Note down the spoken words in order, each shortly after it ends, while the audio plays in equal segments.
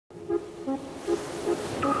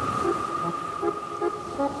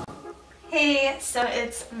Okay, so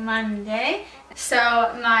it's Monday. So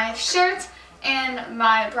my shirt and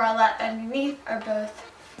my bralette underneath are both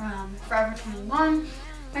from Forever 21.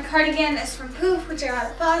 My cardigan is from Poof, which I got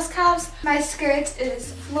at Boscov's. My skirt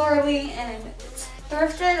is florally and it's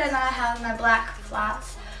thrifted, and I have my black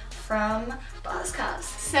flats from Boscov's.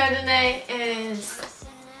 So today is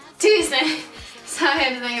Tuesday. So I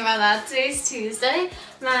had to think about that. Today's Tuesday.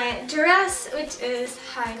 My dress, which is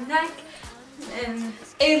high neck and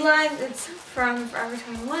A-line, it's from Forever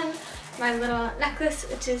 21. My little necklace,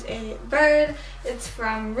 which is a bird, it's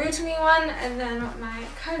from Rue 21. And then my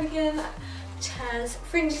cardigan, which has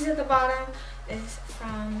fringes at the bottom, is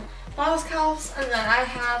from Boscov's. And then I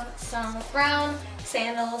have some brown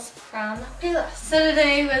sandals from Payless. So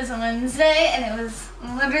today was Wednesday and it was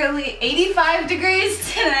literally 85 degrees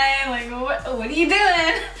today. Like, what are you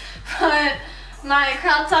doing? But my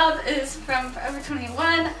crop top is from Forever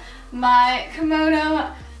 21. My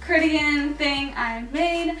kimono cardigan thing I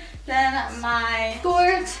made. Then my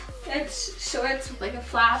skirt, it's shorts with like a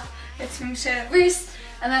flap. It's from Canon Rebel EOS.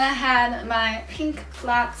 And then I had my pink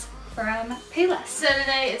flats from Payless. So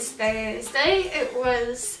today is Thursday. It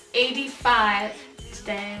was 85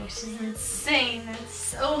 today, which is insane. It's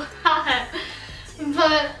so hot.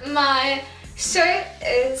 But my shirt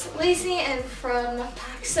is lacy and from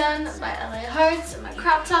PacSun by LA Hearts. And my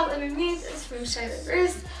crop top underneath is from Canon Rebel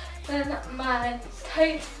EOS. Then my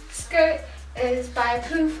tight skirt is by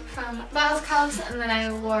Poof from Boscov's, and then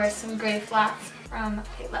I wore some gray flats from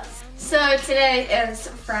Payless. So today is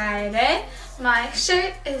Friday. My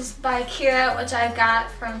shirt is by Kira, which I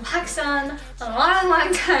got from PacSun a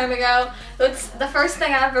long time ago. It's the first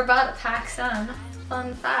thing I ever bought at PacSun.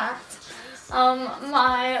 Fun fact.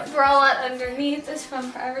 My bralette underneath is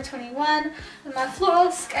from Forever 21, and my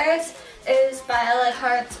floral skirt is by LA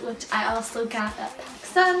Hearts, which I also got at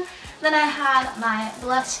PacSun. Then I had my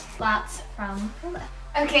blush flats from Payless.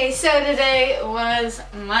 Okay, so today was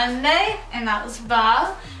Monday, and that was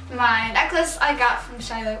Bob. My necklace I got from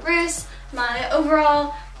Canon Rebel EOS. My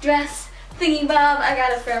overall dress thingy bob I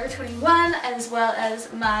got at Forever 21, as well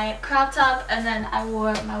as my crop top, and then I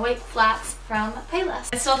wore my white flats from Payless.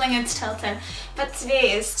 I still think it's tilted, but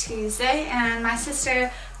today is Tuesday, and my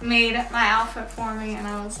sister made my outfit for me, and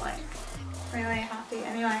I was like really happy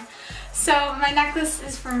anyway. So my necklace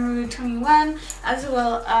is from Rue 21, as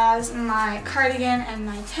well as my cardigan and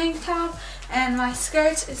my tank top, and my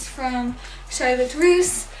skirt is from Canon Rebel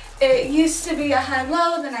EOS. It used to be a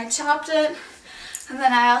high-low, then I chopped it, and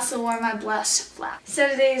then I also wore my blush flap. So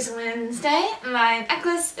today's Wednesday. My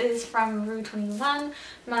necklace is from Rue 21.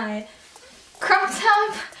 My crop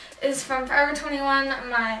top is from Forever 21.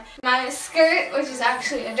 My skirt, which is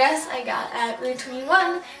actually a dress I got at Rue 21,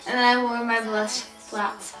 and then I wore my blush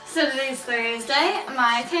flats. So today's Thursday.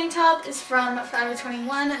 My tank top is from Forever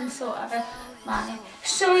 21, and so are my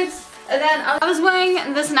shorts. And then I was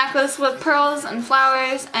wearing this necklace with pearls and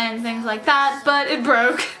flowers and things like that, but it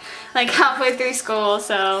broke like halfway through school,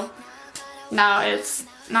 so now it's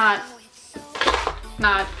not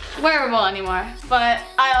wearable anymore. But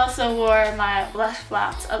I also wore my blush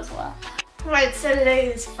flats as well. Right, so today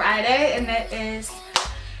is Friday and it is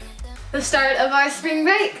the start of our spring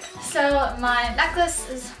break. So my necklace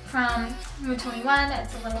is from Rue 21,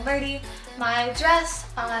 it's a little birdie. My dress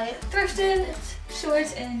I thrifted, it's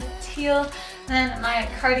short and teal. Then my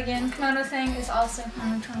cardigan kimono thing is also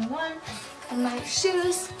from Rue 21. And my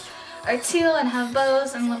shoes are teal and have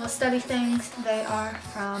bows and little study things. They are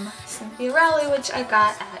from Cynthia Rowley, which I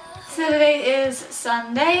got at. So today is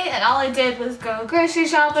Sunday, and all I did was go grocery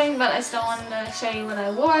shopping, but I still wanted to show you what I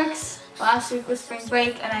wore. Last week was spring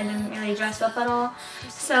break and I didn't really dress up at all.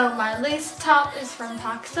 So my lace top is from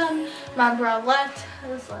PacSun. My bralette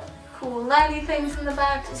has like cool lighty things in the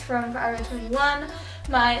back is from Forever 21.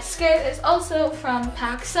 My skirt is also from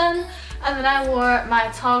PacSun. And then I wore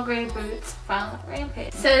my tall gray boots from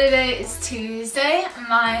Rampage. So today is Tuesday.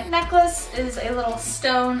 My necklace is a little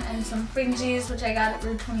stone and some fringes, which I got at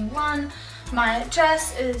Rue 21. My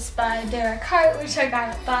dress is by Derek Hart, which I got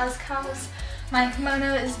at Boscov's. My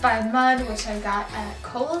kimono is by Mud, which I got at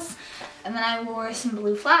Kohl's. And then I wore some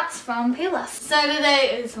blue flats from Payless. So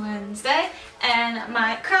today is Wednesday, and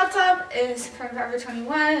my crop top is from Forever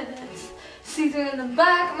 21. It's see-through in the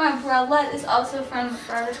back. My bralette is also from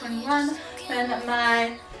Forever 21. Then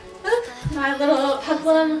my little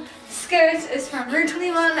peplum skirt is from Rue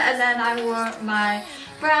 21, and then I wore my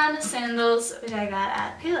brown sandals, which I got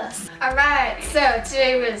at Payless. Alright, so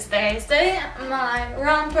today was Thursday. My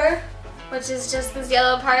romper, which is just this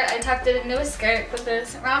yellow part, I tucked it into a skirt, but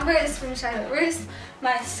this romper is from Canon Rebel EOS.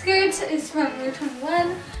 My skirt is from Rue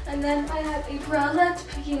 21, and then I have a bralette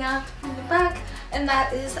peeking out from the back. and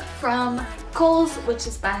that is from Kohl's, which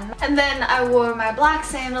is by me. And then I wore my black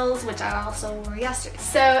sandals, which I also wore yesterday.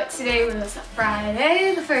 So today was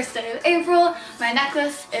Friday, the first day of April. My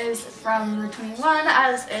necklace is from the 21,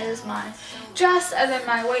 as is my dress, and then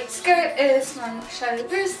my white skirt is from Charlotte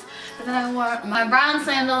Bruce. And then I wore my brown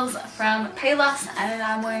sandals from Payless, and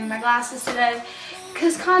I'm wearing my glasses today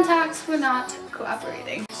because contacts were not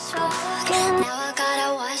cooperating.